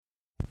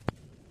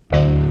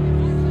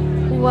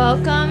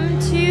Welcome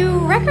to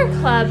Record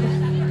Club.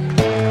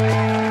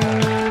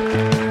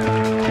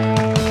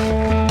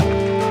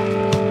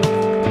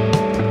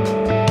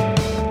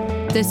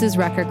 This is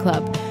Record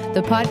Club,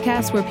 the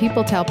podcast where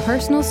people tell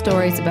personal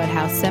stories about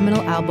how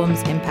seminal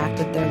albums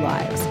impacted their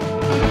lives.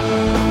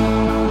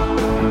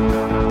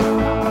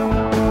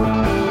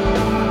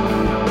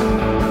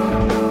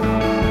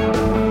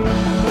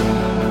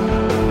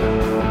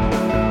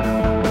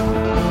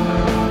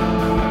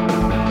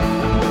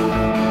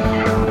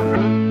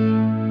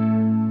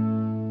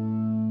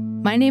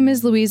 My name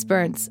is Louise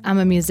Burns. I'm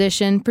a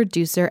musician,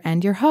 producer,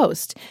 and your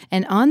host.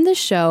 And on this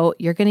show,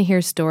 you're going to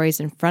hear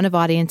stories in front of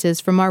audiences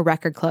from our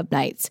Record Club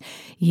nights.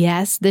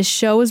 Yes, this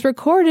show was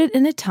recorded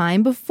in a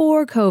time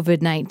before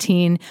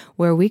COVID-19,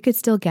 where we could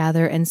still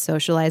gather and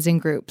socialize in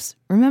groups.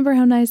 Remember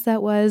how nice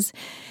that was?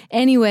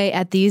 Anyway,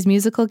 at these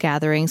musical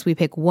gatherings, we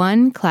pick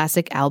one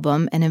classic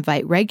album and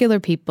invite regular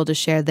people to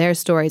share their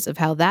stories of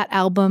how that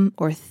album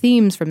or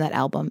themes from that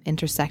album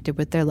intersected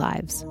with their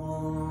lives.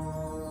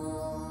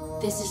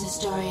 This is a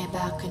story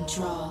about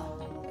control.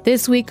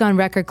 This week on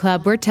Record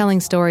Club, we're telling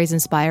stories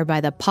inspired by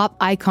the pop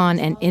icon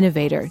and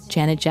innovator,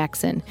 Janet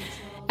Jackson.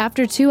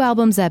 After 2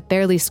 albums that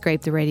barely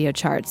scraped the radio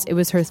charts, it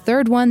was her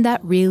 3rd one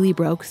that really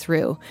broke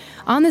through.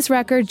 On this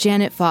record,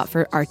 Janet fought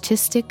for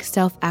artistic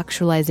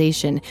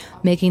self-actualization,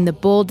 making the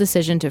bold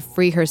decision to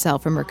free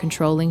herself from her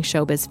controlling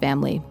showbiz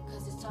family.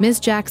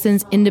 Miss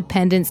Jackson's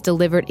Independence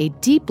delivered a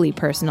deeply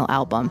personal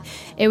album.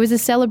 It was a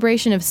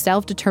celebration of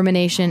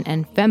self-determination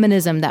and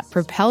feminism that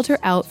propelled her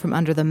out from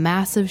under the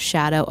massive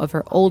shadow of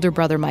her older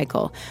brother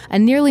Michael, a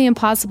nearly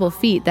impossible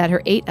feat that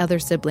her 8 other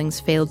siblings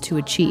failed to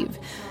achieve.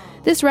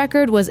 This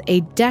record was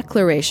a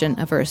declaration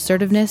of her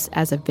assertiveness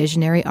as a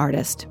visionary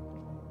artist.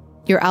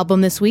 Your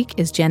album this week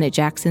is Janet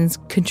Jackson's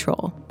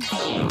Control.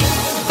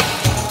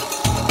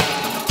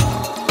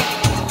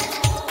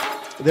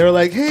 They were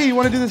like, hey, you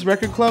want to do this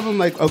record club? I'm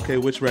like, okay,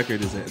 which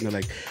record is it? And they're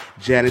like,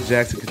 Janet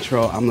Jackson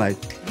Control. I'm like,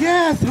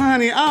 yes,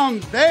 honey, I'm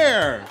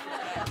there.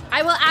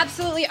 I will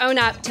absolutely own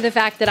up to the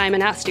fact that I'm a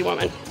nasty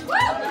woman.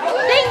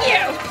 Thank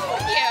you.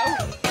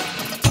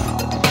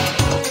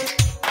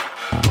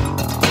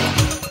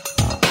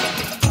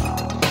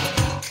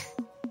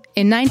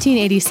 In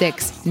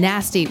 1986,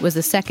 Nasty was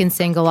the second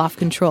single off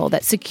Control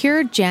that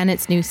secured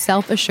Janet's new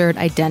self-assured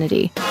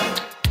identity.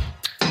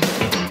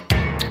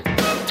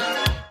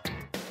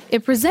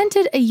 It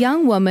presented a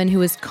young woman who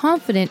was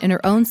confident in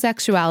her own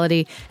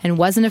sexuality and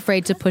wasn't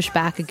afraid to push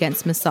back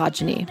against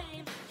misogyny.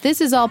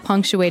 This is all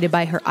punctuated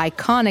by her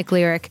iconic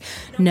lyric,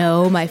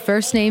 "No, my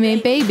first name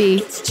ain't baby."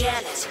 It's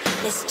Janet,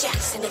 Miss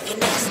Jackson if you're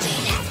nasty.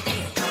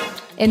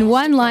 In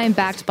one line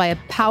backed by a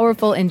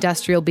powerful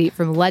industrial beat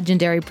from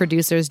legendary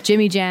producers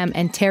Jimmy Jam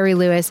and Terry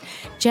Lewis,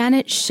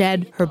 Janet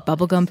shed her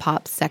bubblegum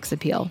pop sex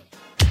appeal.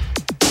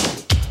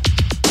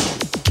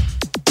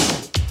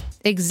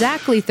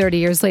 Exactly 30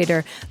 years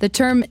later, the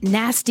term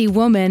nasty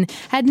woman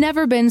had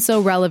never been so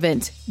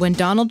relevant when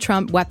Donald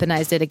Trump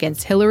weaponized it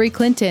against Hillary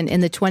Clinton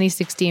in the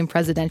 2016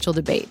 presidential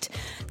debate.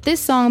 This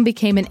song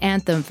became an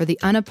anthem for the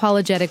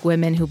unapologetic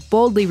women who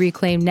boldly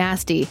reclaimed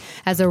nasty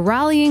as a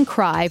rallying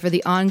cry for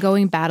the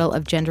ongoing battle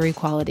of gender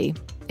equality.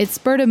 It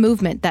spurred a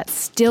movement that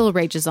still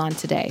rages on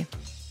today.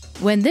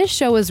 When this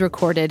show was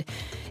recorded,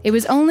 it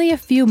was only a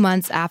few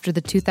months after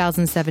the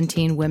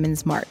 2017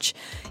 Women's March.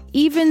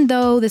 Even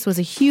though this was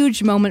a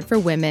huge moment for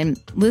women,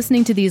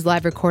 listening to these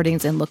live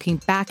recordings and looking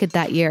back at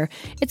that year,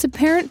 it's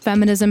apparent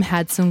feminism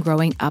had some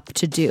growing up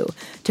to do,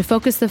 to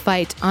focus the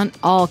fight on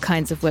all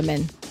kinds of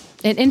women.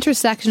 An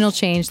intersectional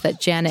change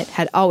that Janet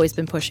had always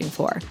been pushing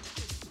for.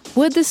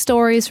 Would the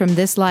stories from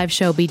this live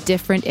show be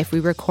different if we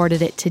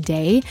recorded it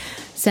today,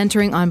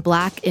 centering on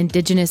Black,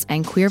 Indigenous,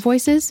 and queer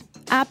voices?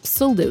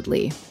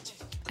 Absolutely.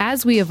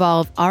 As we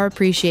evolve, our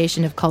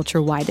appreciation of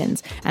culture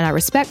widens, and our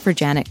respect for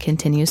Janet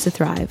continues to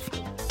thrive.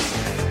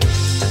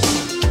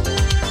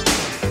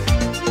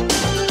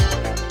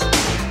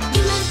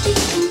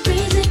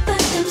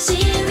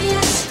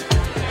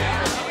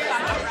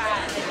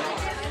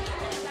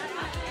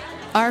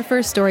 Our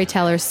first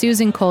storyteller,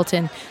 Susan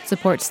Colton,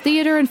 supports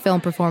theater and film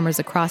performers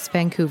across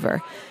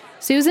Vancouver.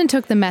 Susan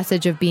took the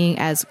message of being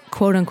as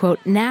quote-unquote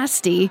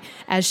nasty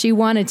as she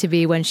wanted to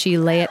be when she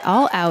lay it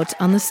all out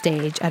on the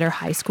stage at her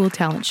high school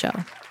talent show.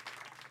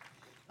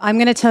 I'm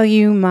going to tell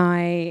you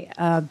my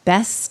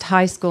best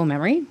high school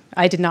memory.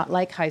 I did not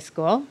like high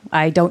school.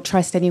 I don't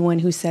trust anyone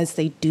who says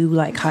they do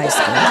like high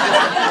school.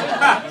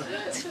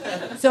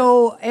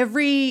 So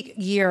every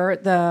year,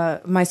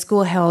 my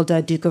school held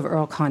a Duke of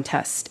Earl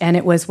contest, and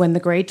it was when the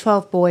grade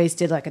 12 boys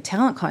did like a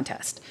talent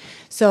contest.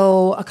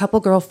 So a couple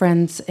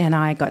girlfriends and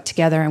I got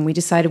together, and we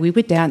decided we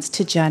would dance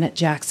to Janet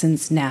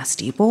Jackson's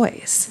Nasty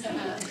Boys.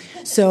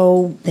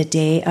 So the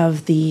day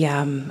of the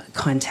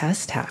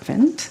contest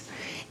happened,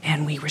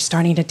 and we were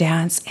starting to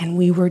dance, and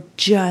we were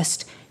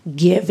just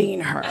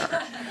giving her.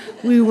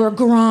 We were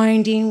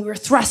grinding, we were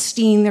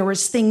thrusting, there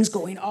was things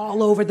going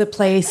all over the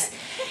place.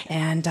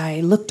 And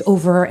I looked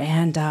over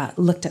and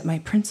looked at my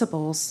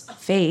principal's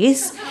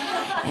face,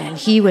 and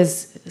he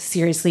was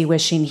seriously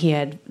wishing he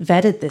had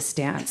vetted this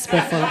dance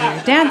before we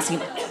were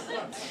dancing.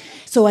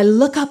 So I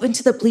look up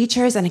into the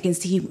bleachers and I can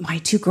see my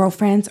two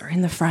girlfriends are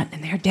in the front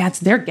and they're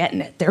dancing. They're getting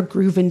it. They're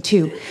grooving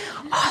too.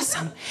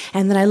 Awesome.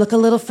 And then I look a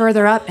little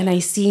further up and I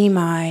see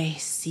my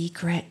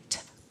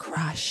secret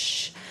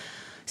crush,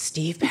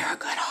 Steve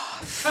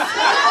Baragunoff.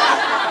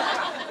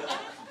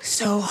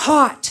 So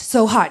hot,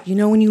 so hot. You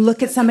know, when you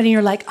look at somebody and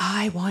you're like,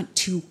 I want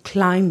to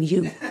climb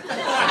you.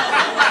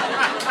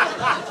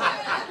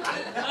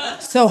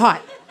 So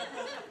hot.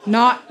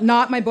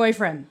 Not my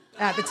boyfriend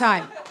at the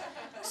time.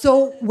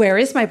 So where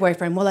is my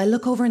boyfriend? Well, I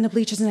look over in the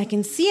bleachers and I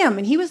can see him.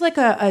 And he was like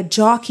a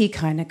jockey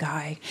kind of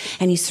guy.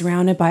 And he's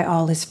surrounded by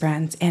all his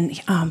friends.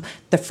 And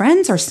the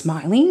friends are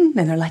smiling.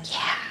 And they're like,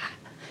 yeah,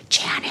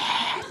 Janet.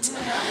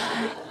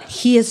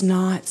 He is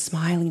not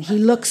smiling. He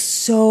looks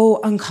so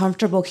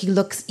uncomfortable. He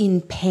looks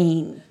in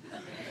pain.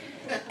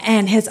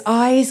 And his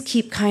eyes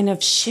keep kind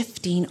of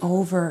shifting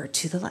over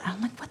to the left.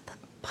 I'm like, what the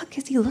fuck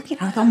is he looking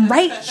at? I'm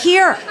right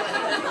here.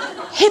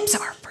 Hips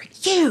are for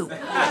you.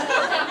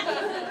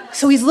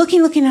 So he's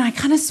looking, and I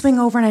kind of swing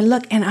over and I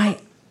look and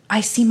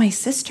I see my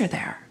sister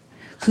there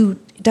who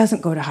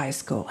doesn't go to high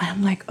school. And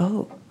I'm like,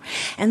 oh.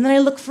 And then I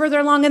look further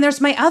along and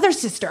there's my other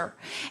sister.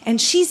 And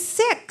she's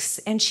 6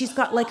 and she's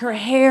got like her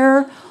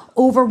hair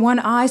over one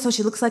eye so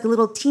she looks like a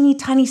little teeny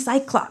tiny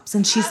cyclops.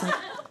 And she's like,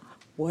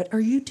 what are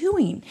you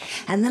doing?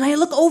 And then I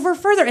look over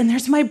further and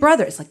there's my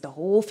brother. It's like the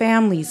whole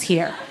family's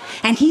here.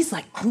 And he's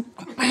like,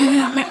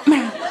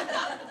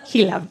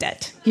 he loved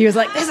it. He was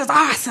like, this is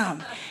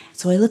awesome.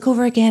 So I look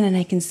over again and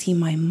I can see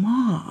my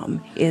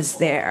mom is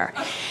there.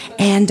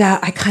 And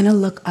I kind of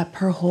look up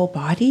her whole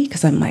body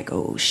because I'm like,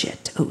 oh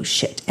shit.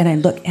 And I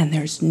look and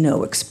there's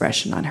no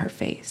expression on her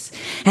face.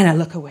 And I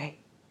look away.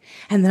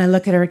 And then I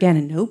look at her again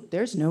and nope,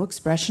 there's no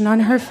expression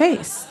on her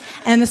face.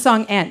 And the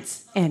song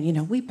ends. And, you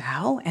know, we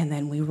bow and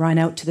then we run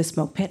out to the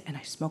smoke pit and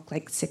I smoke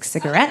like 6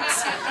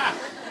 cigarettes.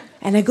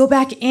 And I go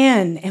back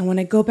in. And when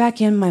I go back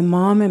in, my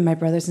mom and my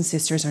brothers and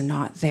sisters are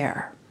not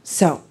there.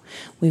 So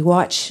we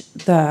watch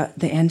the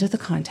end of the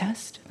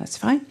contest. That's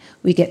fine.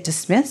 We get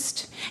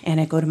dismissed, and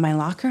I go to my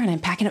locker, and I'm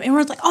packing up.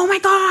 Everyone's like, oh, my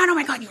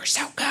God, you were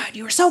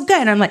so good.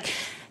 And I'm like,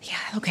 yeah,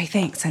 okay,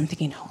 thanks. I'm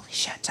thinking, holy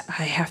shit,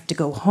 I have to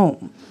go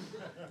home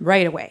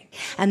right away.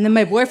 And then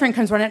my boyfriend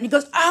comes running out, and he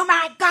goes, oh,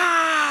 my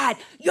God,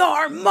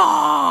 your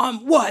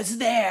mom was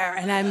there.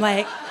 And I'm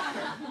like,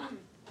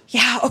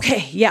 yeah,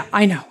 okay, yeah,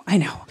 I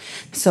know.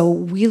 So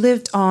we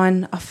lived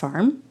on a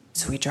farm.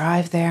 So we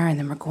drive there, and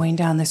then we're going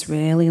down this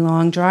really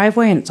long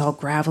driveway, and it's all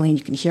gravelly, and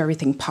you can hear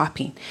everything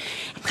popping.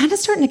 I'm kind of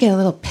starting to get a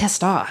little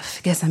pissed off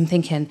because I'm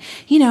thinking,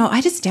 you know,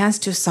 I just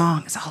danced to a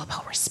song. It's all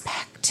about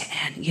respect,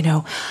 and, you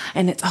know,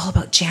 and it's all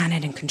about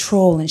Janet and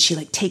control, and she,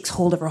 like, takes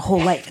hold of her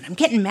whole life. And I'm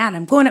getting mad.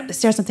 I'm going up the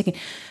stairs. I'm thinking,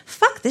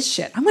 fuck this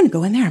shit. I'm going to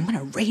go in there. I'm going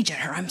to rage at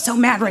her. I'm so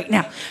mad right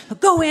now. So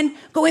go in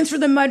through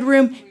the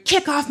mudroom,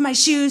 kick off my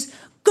shoes,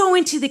 go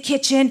into the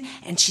kitchen,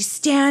 and she's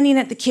standing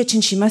at the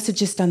kitchen. She must have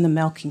just done the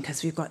milking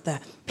because we've got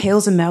the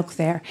pails of milk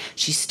there.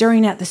 She's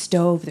stirring at the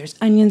stove. There's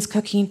onions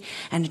cooking.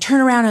 And I turn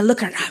around and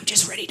look at her, and I'm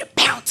just ready to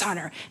pounce on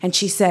her. And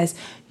she says,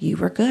 you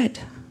were good.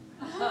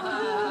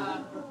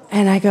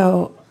 And I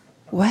go,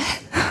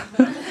 what?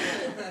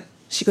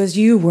 She goes,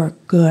 you were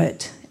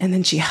good. And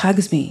then she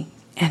hugs me,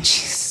 and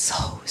she's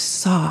so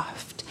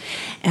soft.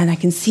 And I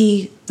can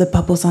see the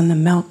bubbles on the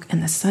milk,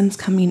 and the sun's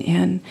coming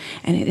in,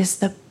 and it is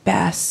the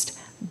best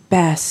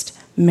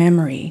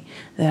memory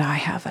that I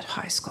have at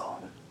high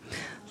school.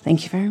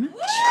 Thank you very much.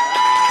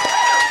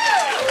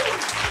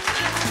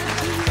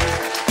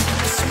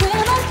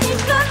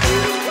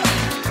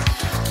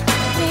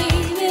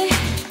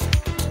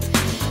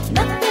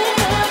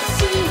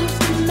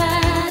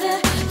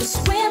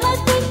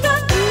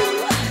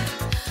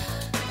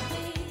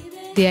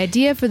 The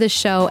idea for the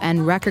show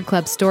and Record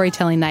Club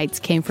storytelling nights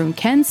came from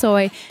Ken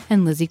Soy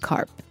and Lizzie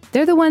Karp.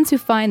 They're the ones who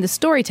find the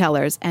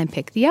storytellers and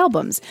pick the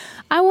albums.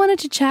 I wanted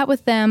to chat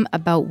with them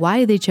about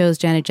why they chose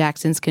Janet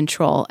Jackson's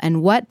Control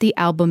and what the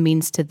album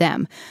means to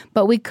them.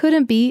 But we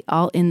couldn't be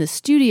all in the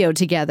studio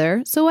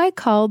together, so I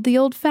called the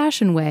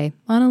old-fashioned way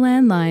on a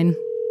landline.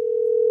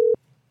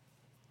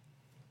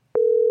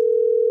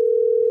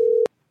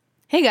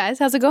 Hey guys,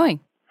 how's it going?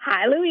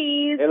 Hi,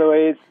 Louise. Hey,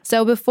 Louise.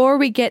 So before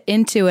we get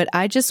into it,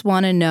 I just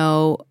want to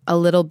know a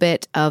little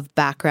bit of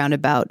background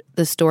about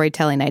the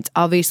storytelling nights.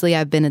 Obviously,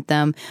 I've been at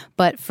them,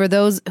 but for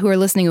those who are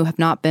listening who have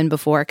not been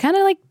before, kind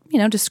of like, you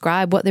know,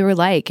 describe what they were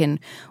like and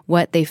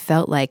what they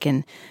felt like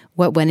and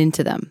what went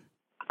into them.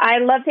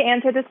 I'd love to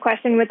answer this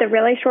question with a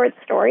really short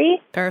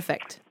story.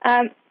 Perfect.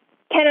 Ken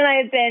and I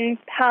have been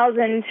pals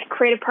and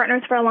creative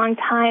partners for a long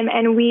time,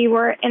 and we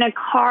were in a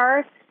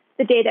car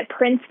the day that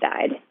Prince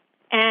died,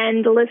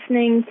 and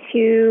listening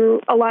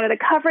to a lot of the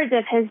coverage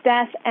of his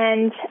death,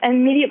 and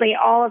immediately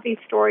all of these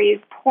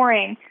stories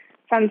pouring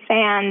from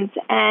fans.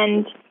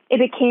 And it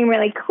became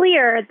really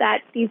clear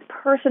that these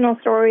personal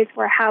stories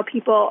were how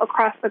people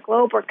across the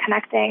globe were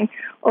connecting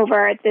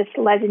over this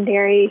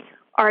legendary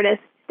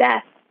artist's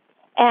death.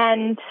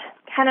 And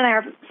Ken and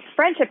our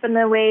friendship in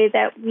the way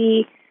that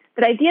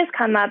ideas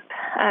come up,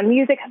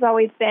 music has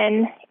always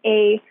been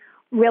a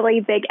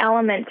really big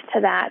element to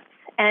that.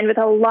 and with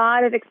a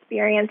lot of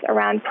experience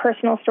around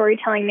personal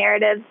storytelling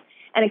narratives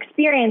and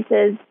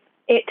experiences,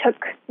 it took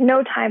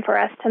no time for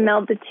us to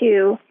meld the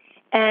two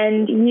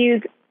and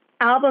use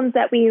albums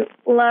that we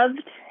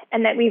loved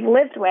and that we've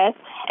lived with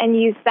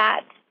and use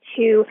that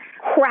to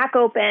crack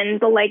open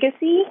the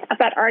legacy of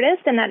that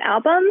artist and that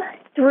album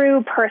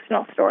through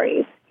personal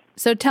stories.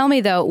 So tell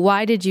me, though,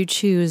 why did you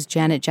choose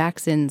Janet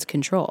Jackson's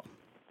Control?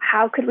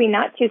 How could we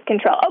not choose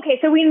Control? Okay,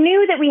 so we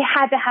knew that we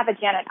had to have a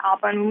Janet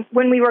album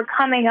when we were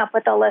coming up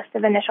with a list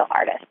of initial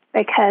artists,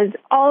 because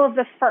all of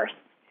the firsts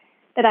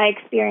that I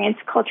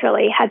experienced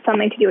culturally had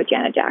something to do with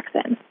Janet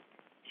Jackson.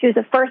 She was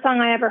the first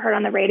song I ever heard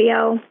on the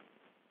radio.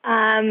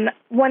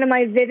 One of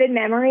my vivid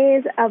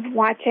memories of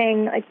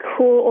watching like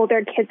cool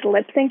older kids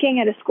lip syncing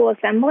at a school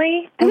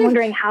assembly and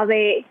wondering how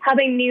they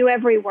knew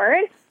every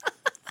word.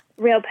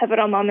 Real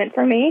pivotal moment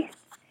for me.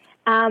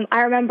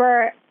 I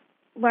remember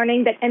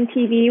learning that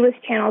MTV was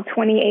channel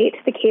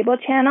 28, the cable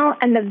channel,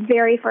 and the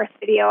very first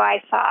video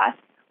I saw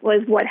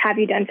was What Have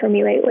You Done For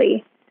Me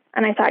Lately?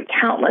 And I saw it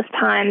countless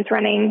times,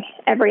 running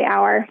every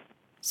hour.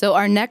 So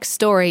our next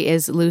story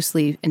is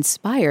loosely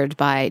inspired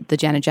by the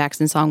Janet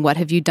Jackson song, What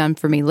Have You Done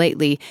For Me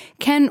Lately?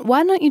 Ken,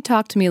 why don't you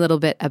talk to me a little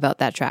bit about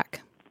that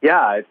track?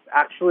 Yeah, it's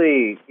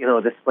actually,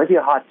 this might be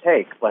a hot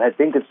take, but I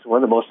think it's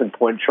one of the most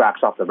important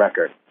tracks off the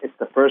record. It's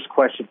the first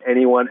question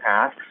anyone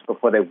asks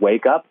before they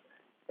wake up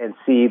and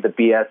see the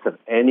BS of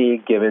any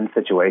given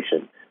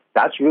situation.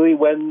 That's really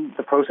when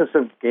the process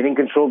of gaining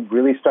control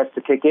really starts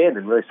to kick in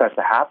and really starts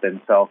to happen.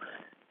 So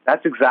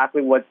that's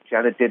exactly what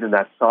Janet did in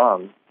that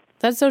song.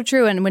 That's so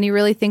true. And when you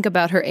really think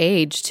about her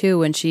age, too,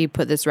 when she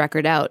put this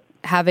record out,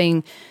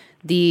 having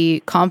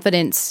the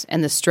confidence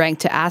and the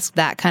strength to ask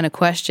that kind of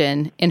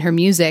question in her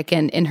music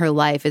and in her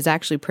life is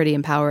actually pretty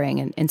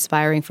empowering and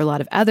inspiring for a lot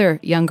of other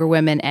younger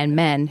women and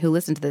men who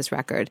listen to this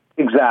record.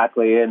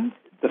 Exactly. And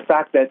the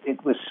fact that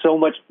it was so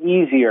much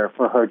easier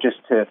for her just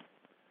to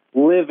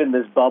live in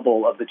this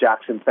bubble of the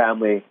Jackson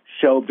family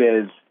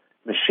showbiz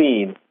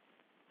machine.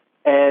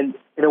 And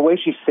in a way,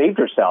 she saved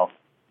herself.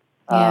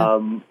 Yeah.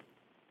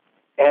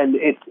 And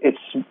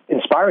it's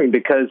inspiring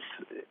because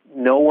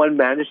no one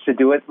managed to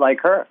do it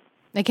like her.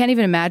 I can't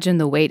even imagine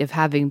the weight of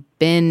having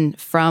been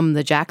from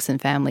the Jackson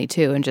family,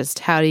 too, and just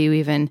how do you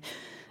even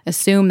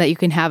assume that you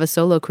can have a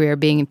solo career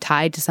being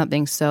tied to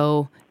something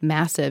so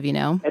massive,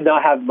 And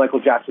not have Michael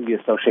Jackson be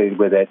associated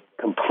with it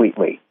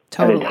completely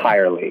Totally. and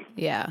entirely.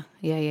 Yeah.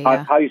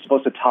 How are you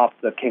supposed to top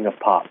the king of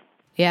pop?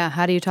 Yeah,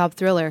 how do you top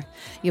Thriller?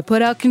 You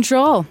put out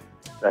Control.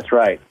 That's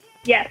right.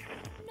 Yes.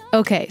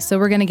 Okay, so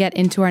we're going to get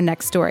into our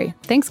next story.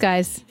 Thanks,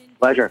 guys.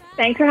 Pleasure.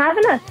 Thanks for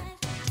having us.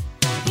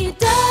 He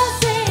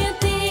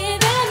doesn't even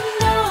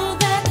know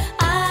that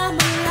I'm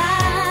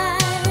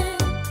alive.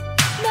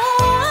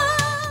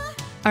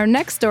 No. Our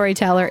next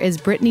storyteller is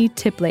Brittany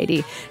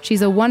Tiplady.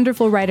 She's a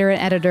wonderful writer and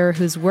editor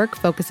whose work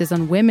focuses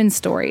on women's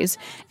stories,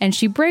 and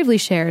she bravely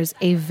shares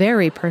a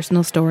very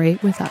personal story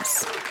with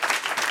us.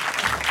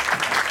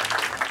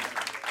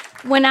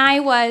 When I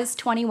was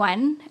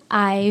 21,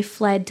 I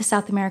fled to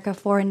South America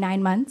for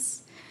 9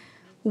 months.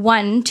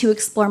 1, to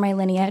explore my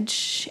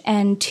lineage,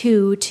 and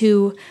 2,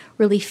 to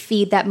really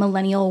feed that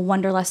millennial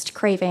wanderlust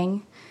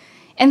craving,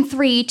 and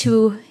 3,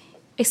 to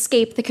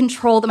escape the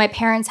control that my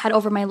parents had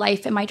over my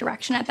life and my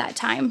direction at that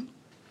time.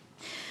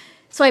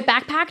 So I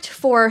backpacked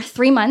for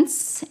 3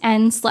 months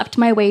and slept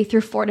my way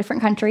through 4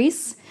 different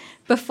countries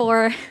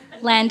before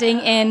landing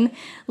in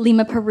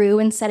Lima, Peru,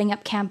 and setting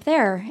up camp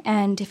there.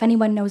 And if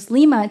anyone knows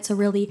Lima, it's a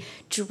really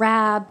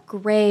drab,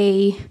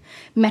 gray,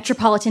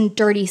 metropolitan,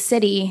 dirty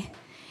city.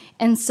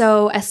 And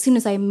so as soon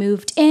as I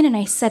moved in and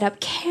I set up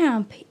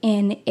camp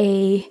in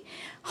a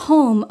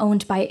home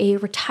owned by a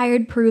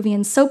retired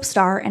Peruvian soap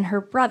star and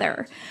her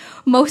brother,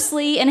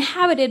 mostly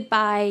inhabited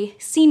by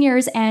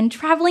seniors and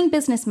traveling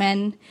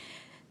businessmen,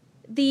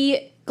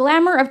 the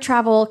glamour of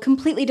travel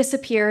completely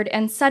disappeared,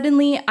 and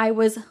suddenly I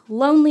was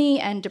lonely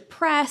and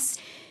depressed.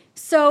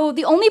 So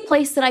the only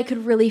place that I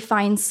could really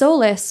find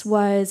solace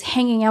was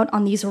hanging out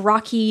on these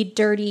rocky,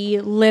 dirty,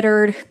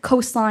 littered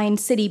coastline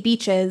city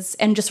beaches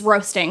and just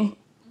roasting.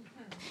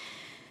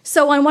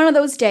 So on one of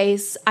those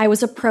days, I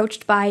was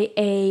approached by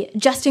a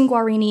Justin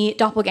Guarini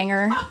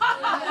doppelganger,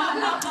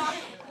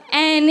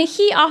 and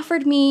he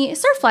offered me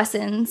surf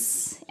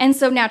lessons, and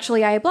so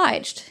naturally I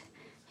obliged.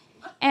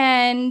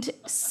 And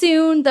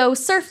soon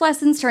those surf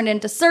lessons turned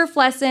into surf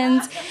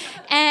lessons,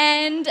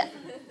 and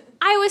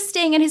I was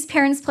staying at his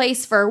parents'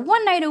 place for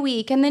 1 night a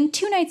week, and then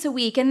 2 nights a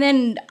week, and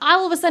then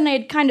all of a sudden I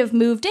had kind of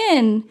moved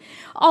in,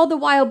 all the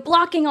while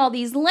blocking all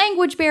these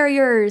language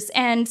barriers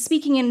and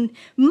speaking in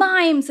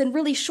mimes and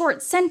really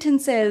short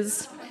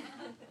sentences.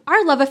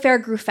 Our love affair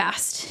grew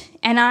fast,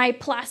 and I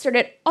plastered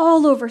it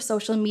all over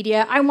social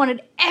media. I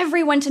wanted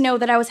everyone to know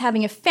that I was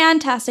having a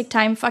fantastic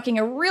time fucking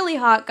a really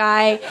hot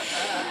guy.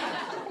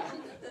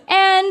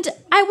 And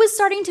I was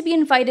starting to be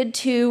invited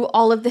to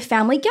all of the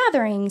family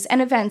gatherings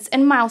and events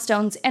and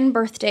milestones and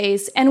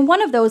birthdays, and one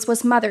of those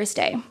was Mother's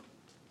Day.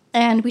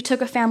 And we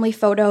took a family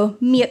photo,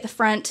 me at the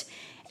front,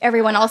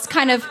 everyone else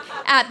kind of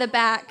at the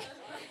back.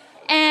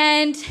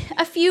 And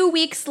a few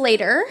weeks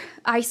later,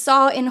 I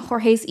saw in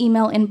Jorge's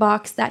email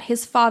inbox that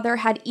his father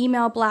had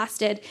email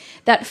blasted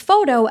that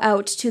photo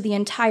out to the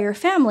entire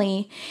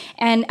family.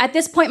 And at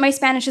this point, my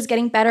Spanish is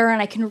getting better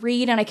and I can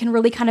read and I can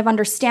really kind of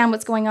understand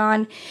what's going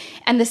on.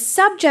 And the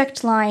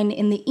subject line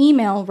in the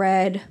email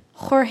read,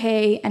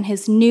 Jorge and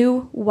his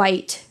new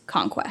white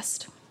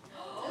conquest.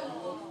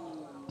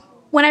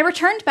 When I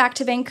returned back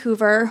to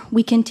Vancouver,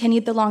 we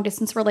continued the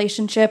long-distance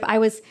relationship.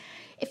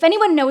 If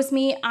anyone knows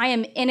me, I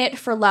am in it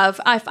for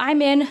love. If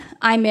I'm in,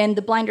 I'm in.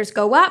 The blinders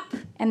go up,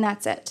 and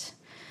that's it.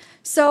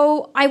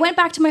 So I went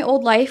back to my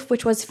old life,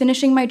 which was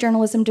finishing my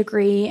journalism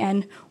degree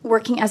and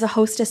working as a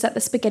hostess at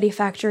the Spaghetti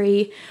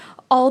Factory,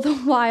 all the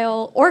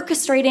while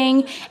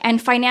orchestrating and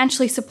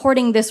financially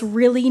supporting this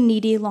really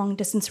needy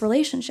long-distance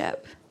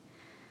relationship.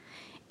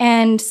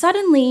 And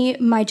suddenly,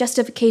 my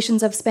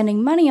justifications of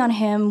spending money on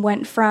him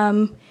went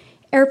from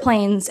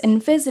airplanes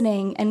and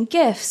visiting and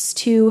gifts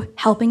to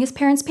helping his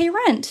parents pay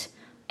rent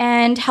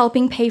and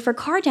helping pay for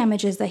car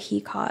damages that he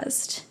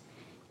caused.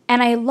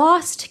 And I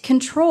lost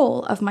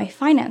control of my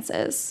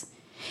finances.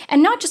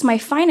 And not just my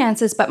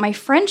finances, but my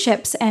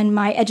friendships and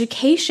my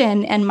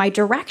education and my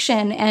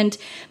direction. And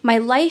my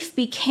life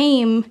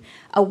became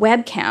a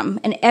webcam,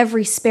 and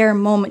every spare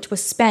moment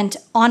was spent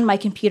on my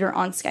computer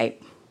on Skype.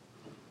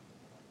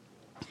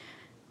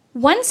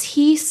 Once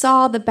he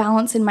saw the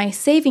balance in my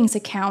savings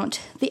account,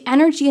 the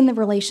energy in the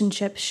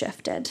relationship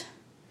shifted.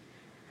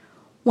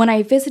 When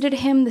I visited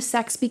him, the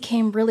sex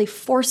became really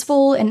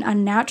forceful and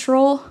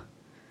unnatural.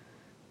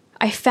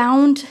 I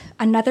found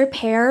another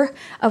pair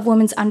of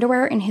women's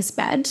underwear in his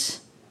bed.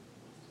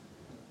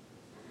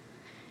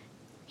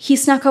 He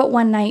snuck out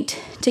one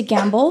night to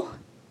gamble,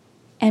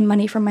 and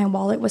money from my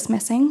wallet was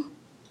missing.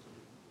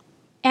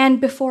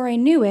 And before I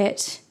knew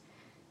it,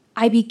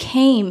 I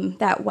became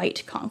that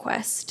white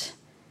conquest.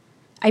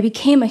 I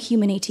became a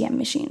human ATM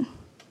machine.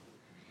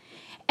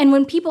 And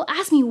when people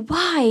ask me,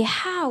 why,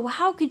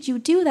 how could you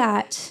do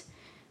that?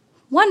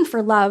 One,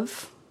 for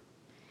love.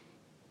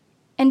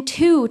 And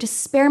two, to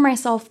spare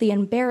myself the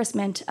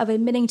embarrassment of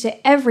admitting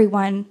to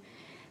everyone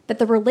that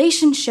the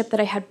relationship that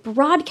I had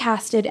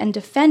broadcasted and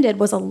defended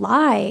was a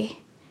lie.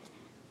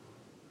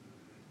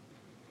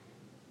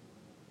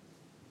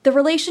 The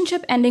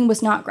relationship ending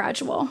was not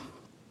gradual.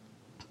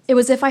 It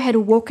was as if I had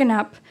woken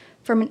up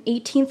from an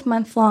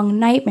 18-month-long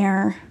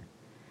nightmare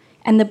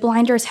and the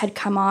blinders had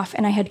come off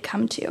and I had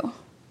come to.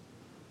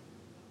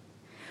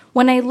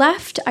 When I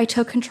left, I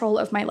took control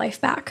of my life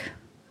back.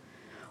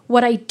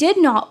 What I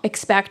did not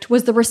expect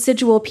was the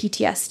residual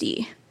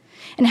PTSD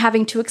and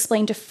having to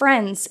explain to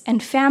friends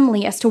and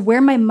family as to where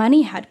my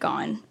money had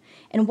gone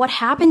and what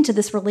happened to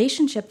this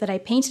relationship that I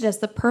painted as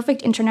the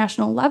perfect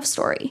international love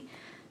story.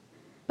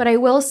 But I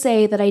will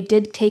say that I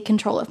did take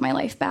control of my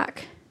life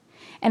back,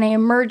 and I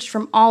emerged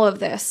from all of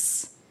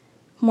this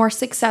more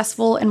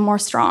successful and more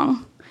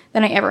strong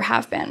than I ever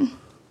have been.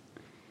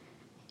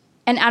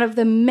 And out of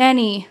the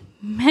many,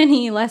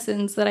 many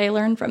lessons that I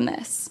learned from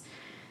this,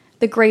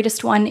 the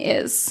greatest one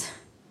is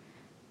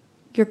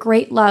your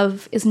great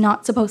love is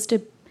not supposed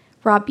to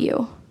rob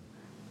you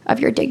of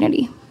your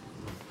dignity.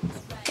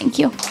 Thank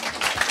you.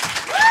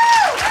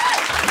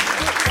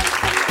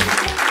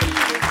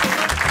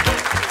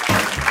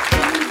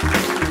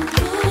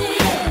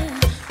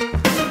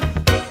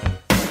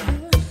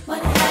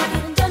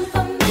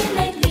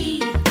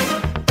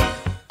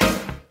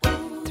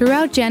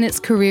 Throughout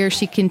Janet's career,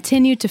 she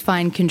continued to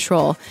find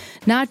control,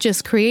 not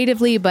just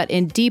creatively, but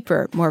in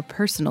deeper, more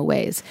personal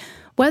ways.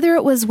 Whether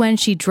it was when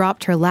she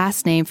dropped her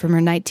last name from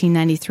her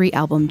 1993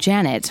 album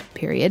Janet,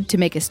 period, to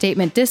make a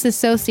statement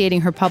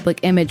disassociating her public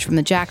image from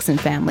the Jackson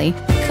family.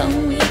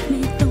 Come with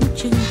me,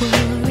 don't you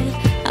worry.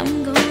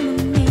 I'm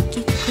gonna make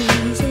you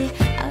crazy.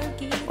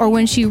 Or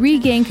when she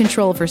regained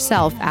control of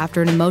herself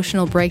after an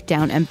emotional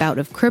breakdown and bout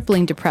of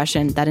crippling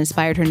depression that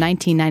inspired her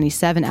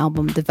 1997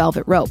 album The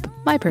Velvet Rope,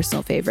 my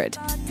personal favorite.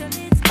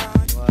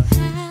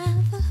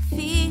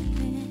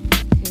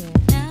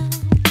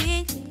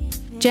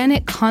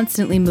 Janet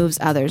constantly moves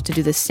others to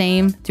do the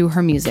same through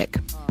her music.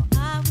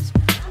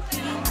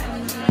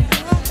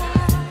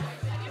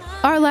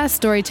 Our last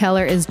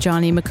storyteller is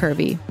Johnny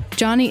McCurvey.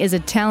 Johnny is a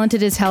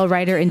talented as hell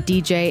writer and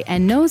DJ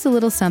and knows a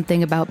little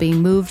something about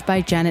being moved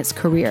by Janet's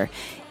career,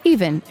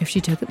 even if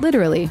she took it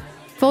literally.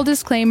 Full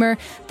disclaimer,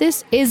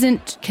 this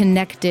isn't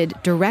connected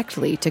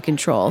directly to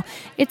Control.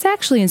 It's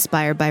actually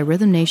inspired by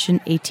Rhythm Nation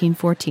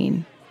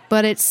 1814.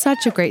 But it's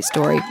such a great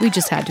story, we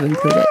just had to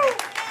include it.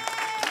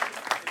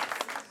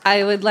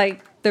 I would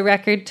like the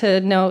record to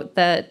note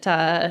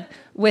that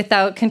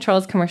without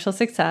Control's commercial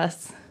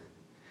success,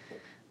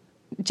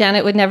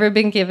 Janet would never have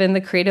been given the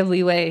creative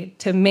leeway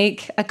to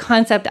make a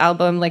concept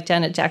album like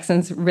Janet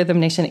Jackson's Rhythm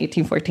Nation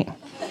 1814.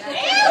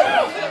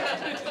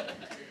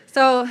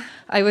 So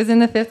I was in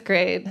the 5th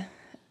grade.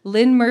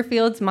 Lynn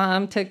Murfield's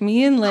mom took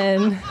me and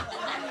Lynn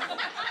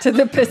to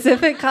the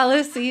Pacific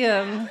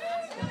Coliseum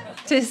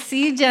to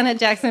see Janet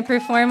Jackson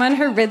perform on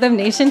her Rhythm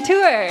Nation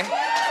tour.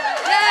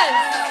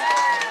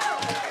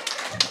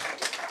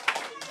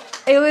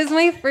 It was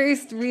my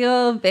first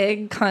real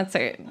big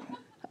concert.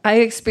 I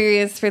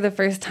experienced for the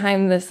first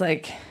time this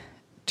like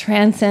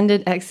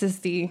transcendent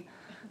ecstasy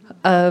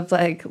of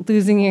like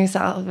losing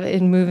yourself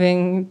and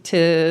moving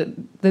to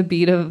the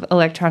beat of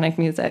electronic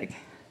music.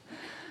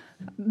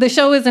 The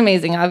show was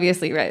amazing,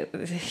 obviously, right? It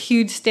was a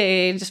huge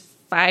stage,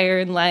 fire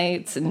and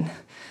lights, and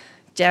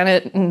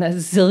Janet and a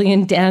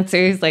zillion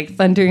dancers like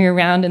thundering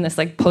around in this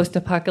like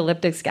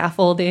post-apocalyptic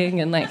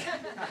scaffolding, and like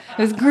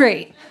it was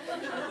great.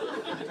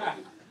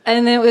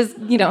 And it was,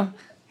 you know,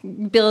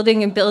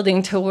 building and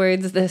building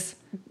towards this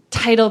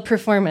title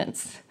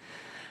performance.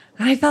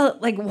 And I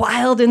felt like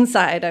wild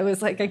inside. I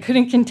was like, I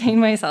couldn't contain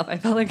myself. I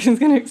felt like I was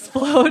going to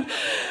explode.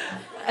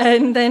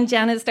 And then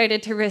Janet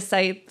started to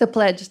recite the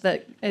pledge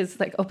that is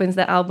like opens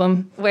the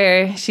album,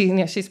 where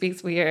she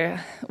speaks, we are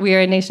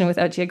a nation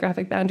without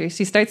geographic boundaries.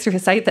 She starts to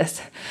recite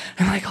this.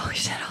 I'm like, holy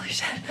shit.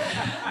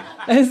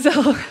 And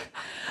so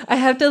I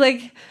have to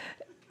like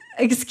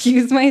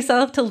excuse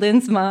myself to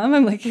Lynn's mom.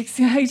 I'm like,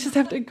 I just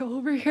have to go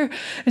over here.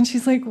 And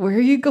she's like, where are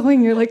you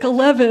going? You're like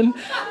 11.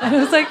 And I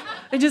was like,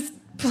 I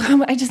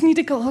just need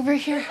to go over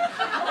here.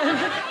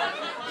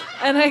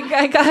 And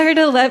I got her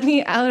to let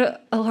me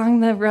out along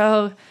the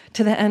row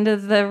to the end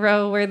of the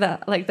row where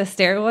the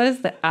stair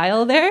was, the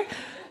aisle there.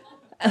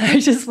 And I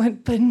just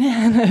went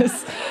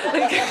bananas.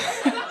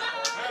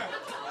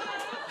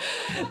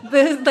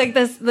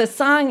 The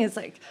song is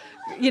like,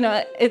 you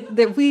know,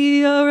 that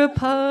we are a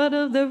part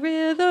of the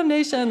rhythm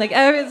nation. Like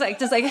everyone's like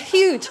just like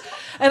huge,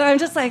 and I'm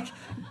just like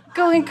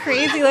going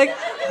crazy. Like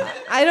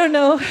I don't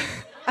know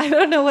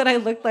what I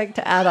look like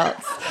to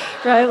adults,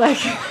 right? Like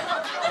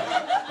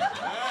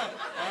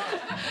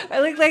I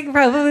look like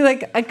probably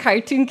like a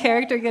cartoon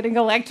character getting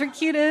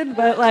electrocuted,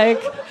 but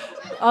like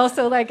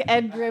also like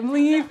Ed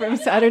Grimley from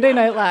Saturday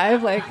Night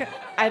Live. Like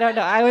I don't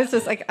know. I was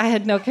just like I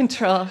had no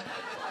control.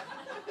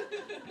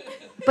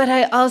 But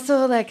I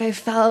also like I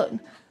felt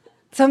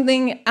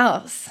something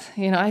else,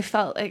 you know, I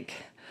felt like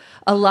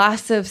a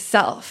loss of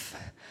self.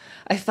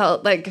 I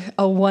felt like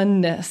a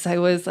oneness. I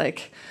was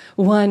like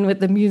one with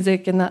the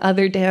music and the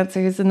other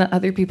dancers and the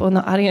other people in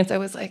the audience. I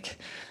was like,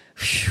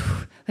 whew,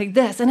 like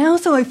this. And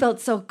I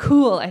felt so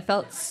cool. I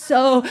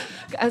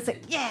was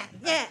like, yeah,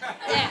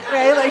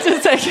 right? Like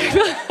just like,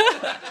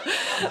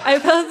 I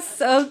felt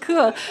so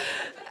cool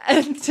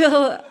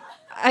until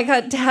I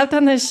got tapped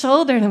on the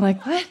shoulder and I'm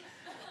like, what?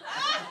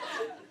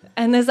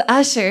 And this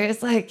usher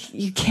is like,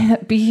 you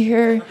can't be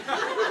here.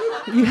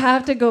 You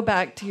have to go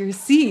back to your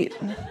seat.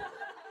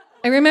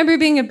 I remember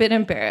being a bit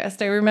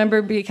embarrassed. I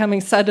remember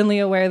becoming suddenly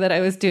aware that I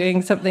was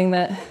doing something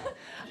that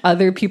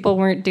other people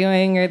weren't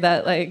doing or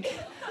that like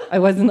I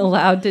wasn't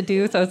allowed to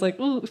do. So I was like,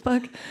 oh,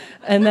 fuck.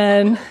 And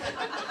then,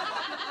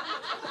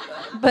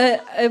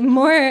 but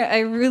I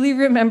really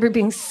remember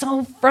being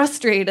so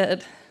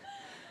frustrated.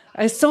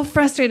 I was so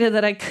frustrated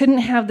that I couldn't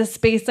have the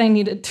space I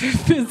needed to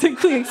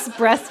physically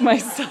express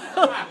myself.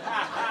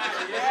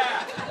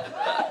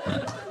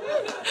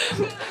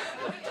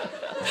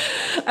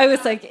 I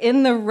was like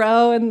in the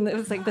row, and it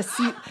was like the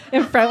seat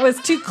in front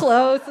was too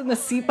close, and the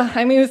seat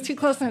behind me was too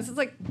close, and I was just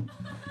like,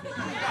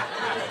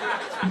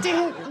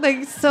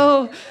 like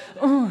so.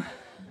 Oh.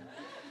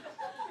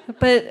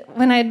 But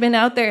when I'd been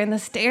out there in the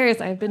stairs,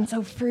 I'd been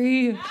so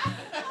free.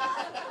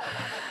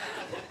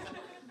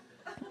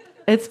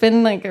 It's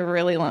been like a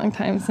really long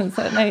time since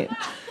that night.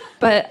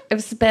 But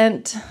I've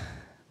spent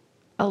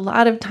a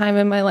lot of time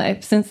in my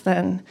life since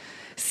then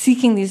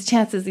seeking these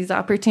chances, these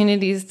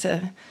opportunities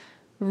to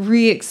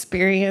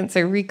re-experience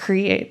or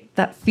recreate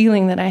that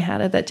feeling that I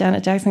had at that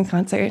Janet Jackson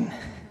concert.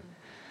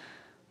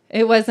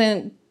 It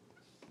wasn't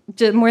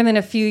just more than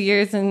a few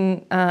years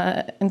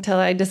until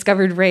I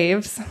discovered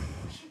raves.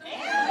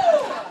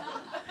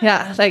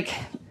 Yeah, like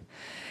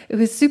it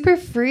was super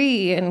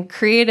free and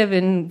creative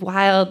and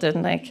wild,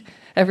 and like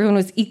everyone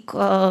was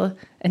equal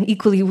and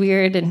equally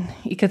weird, and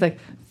you could like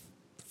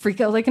freak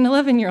out like an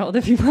 11-year-old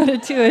if you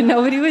wanted to, and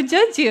nobody would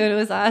judge you, and it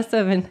was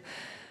awesome. And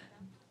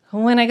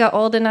when I got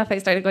old enough, I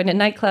started going to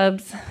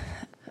nightclubs.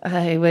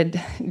 I would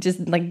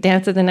just like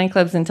dance at the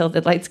nightclubs until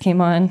the lights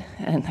came on,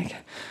 and like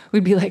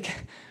we'd be like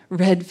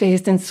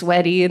red-faced and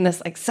sweaty in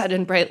this like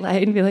sudden bright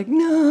light, and be like,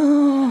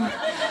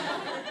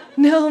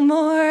 no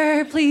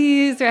more,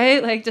 please,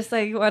 right? Like just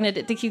like wanted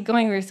it to keep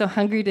going. We were so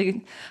hungry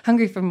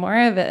for more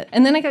of it.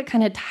 And then I got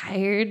kind of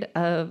tired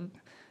of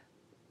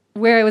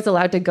where I was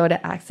allowed to go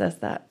to access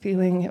that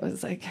feeling. It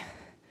was like,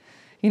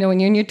 you know, when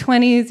you're in your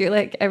 20s, you're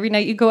like, every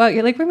night you go out,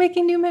 you're like, we're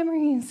making new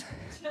memories.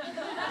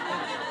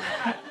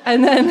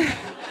 And then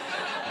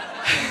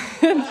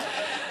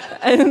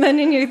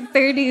in your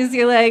 30s,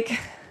 you're like,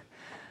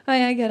 oh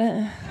yeah, I get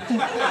it.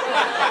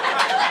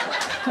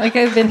 Like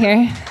I've been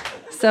here.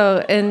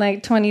 So in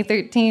like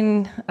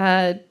 2013,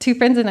 two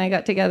friends and I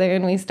got together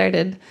and we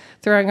started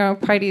throwing our own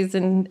parties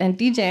and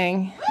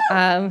DJing,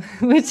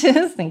 which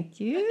is, thank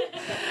you.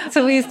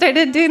 So we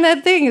started doing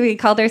that thing. We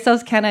called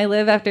ourselves Can I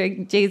Live after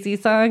a Jay-Z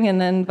song, and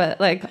then, but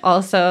like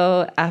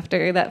also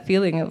after that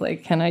feeling of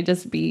like, can I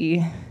just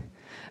be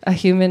a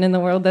human in the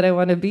world that I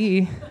want to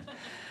be?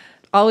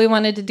 all we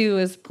wanted to do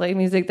was play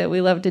music that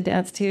we loved to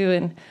dance to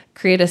and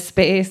create a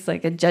space,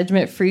 like a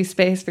judgment-free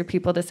space for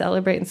people to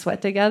celebrate and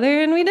sweat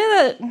together, and we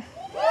did it.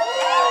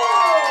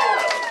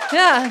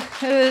 Yeah,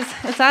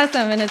 it's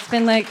awesome, and it's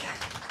been like,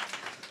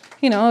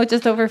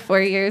 just over 4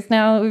 years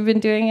now we've been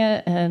doing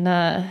it, and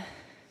I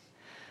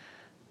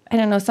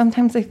don't know,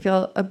 sometimes I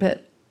feel a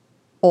bit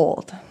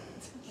old.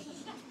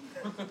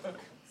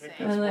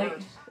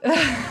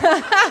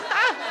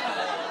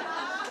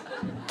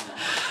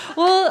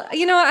 Well,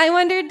 I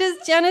wonder, does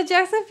Janet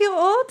Jackson feel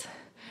old?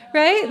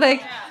 Right?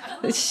 Like,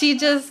 she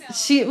just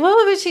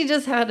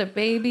had a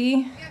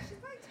baby.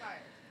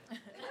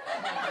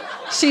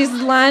 She's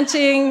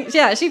launching,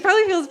 she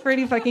probably feels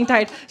pretty fucking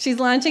tired. She's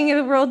launching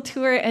a world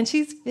tour and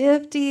she's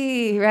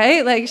 50,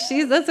 right? Like,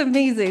 that's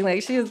amazing.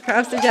 Like, she is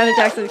props to Janet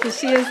Jackson because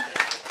she is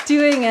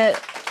doing it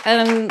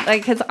and,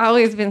 like, has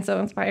always been so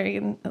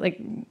inspiring,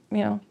 like,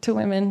 to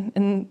women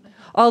and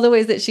all the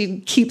ways that she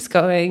keeps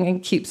going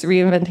and keeps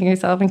reinventing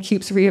herself and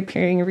keeps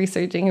reappearing and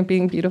resurging and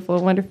being beautiful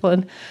and wonderful.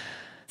 And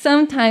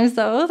sometimes,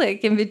 though,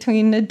 like, in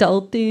between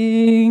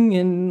adulting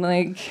and,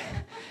 like,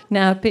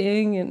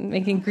 napping and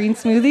making green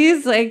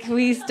smoothies, like,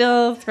 we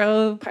still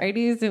throw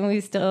parties and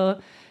we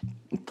still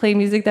play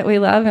music that we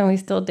love and we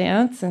still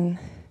dance. And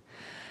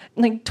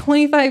like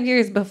 25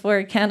 years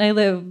before Can I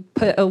Live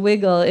put a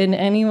wiggle in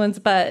anyone's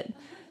butt,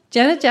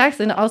 Janet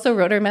Jackson also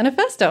wrote her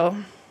manifesto.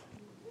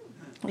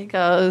 It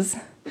goes,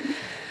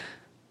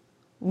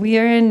 "We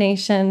are a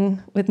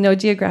nation with no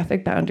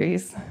geographic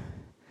boundaries,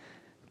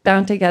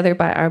 bound together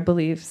by our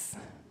beliefs.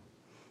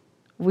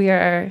 We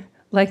are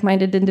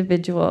like-minded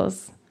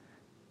individuals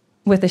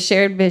with a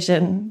shared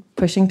vision,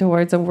 pushing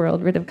towards a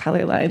world rid of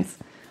color lines.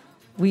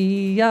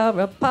 We are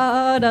a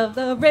part of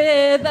the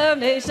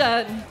Rhythm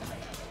Nation."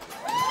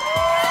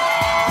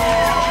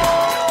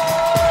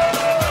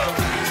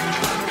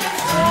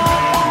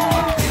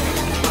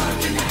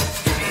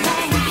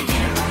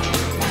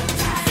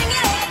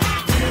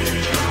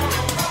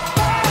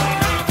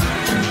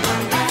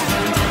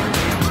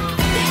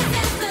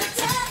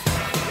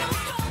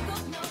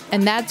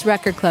 And that's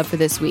Record Club for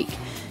this week.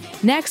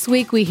 Next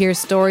week, we hear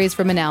stories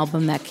from an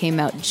album that came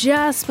out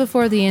just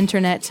before the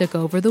internet took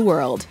over the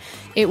world.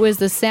 It was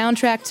the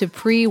soundtrack to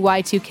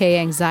pre-Y2K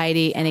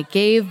anxiety, and it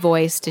gave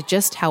voice to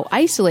just how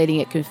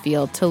isolating it could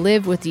feel to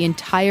live with the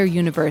entire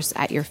universe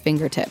at your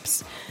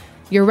fingertips.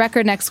 Your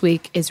record next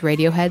week is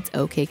Radiohead's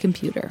OK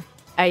Computer.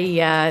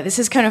 This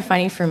is kind of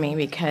funny for me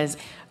because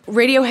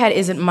Radiohead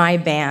isn't my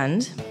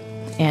band,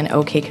 and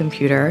OK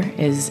Computer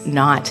is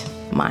not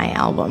my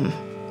album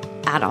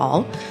at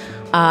all.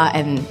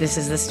 And this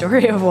is the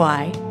story of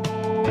why.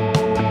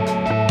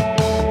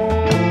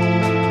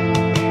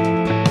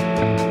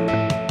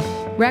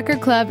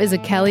 Record Club is a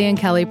Kelly and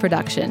Kelly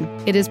production.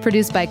 It is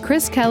produced by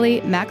Chris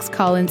Kelly, Max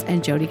Collins,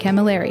 and Jody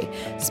Camilleri.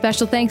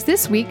 Special thanks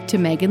this week to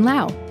Megan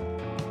Lau.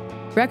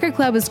 Record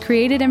Club was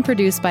created and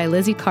produced by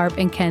Lizzie Karp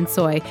and Ken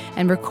Soy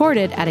and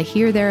recorded at a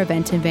Here There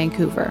event in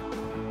Vancouver.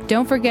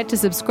 Don't forget to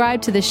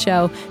subscribe to the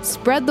show,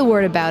 spread the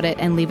word about it,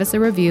 and leave us a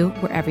review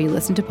wherever you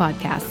listen to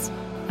podcasts.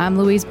 I'm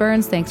Louise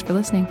Burns. Thanks for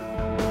listening.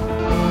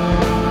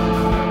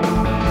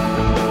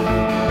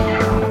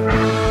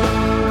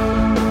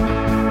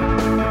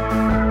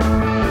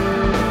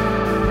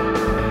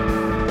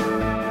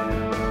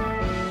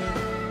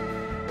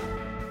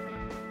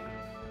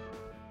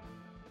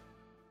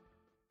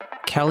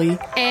 Kelly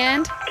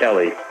and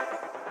Kelly.